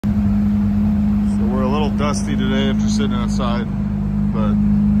dusty today after sitting outside, but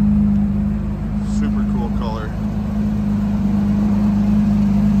super cool color.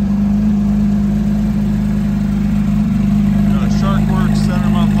 Got a Sharkworks center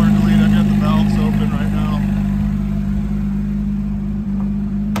muffler delete. I got the valves open right now.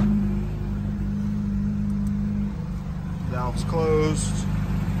 Valves closed.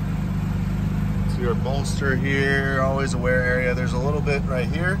 See our bolster here, always a wear area. There's a little bit right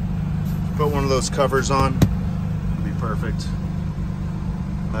here. Put one of those covers on, it'll be perfect.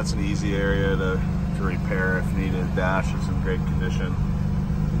 That's an easy area to repair if needed. Dash is in great condition.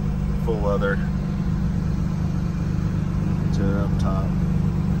 Full leather. To up top.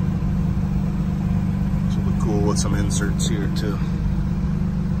 This will look cool with some inserts here too.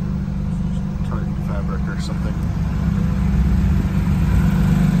 Titan fabric or something.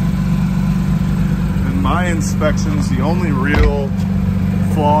 In my inspections, the only real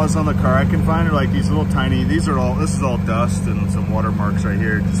flaws on the car I can find are like these little tiny, this is all dust and some watermarks right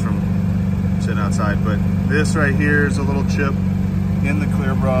here just from sitting outside, but this right here is a little chip in the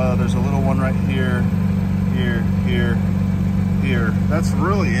clear bra. There's a little one right here, here. That's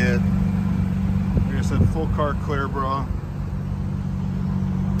really it. Like I said, full car clear bra.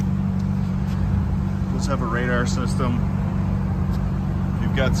 Does have a radar system.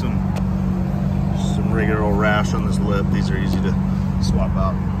 You've got some regular old rash on this lip. These are easy to swap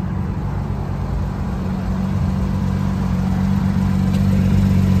out.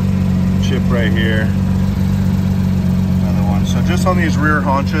 Chip right here. Another one. So just on these rear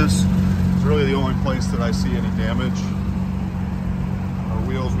haunches, it's really the only place that I see any damage. Our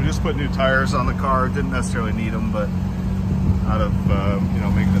wheels, we just put new tires on the car. Didn't necessarily need them, but out of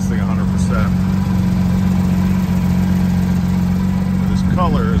making this thing 100%. This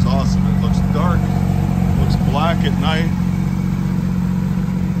color is awesome. It looks dark. It looks black at night.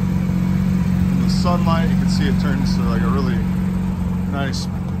 Sunlight, you can see it turns to like a really nice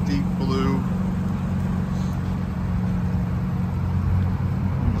deep blue.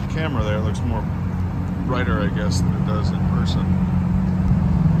 On the camera there, it looks more brighter, I guess, than it does in person.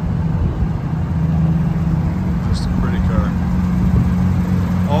 Just a pretty car.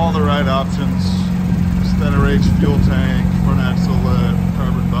 All the right options. Extended range fuel tank, front axle lift,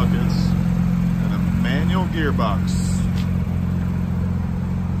 carbon buckets, and a manual gearbox.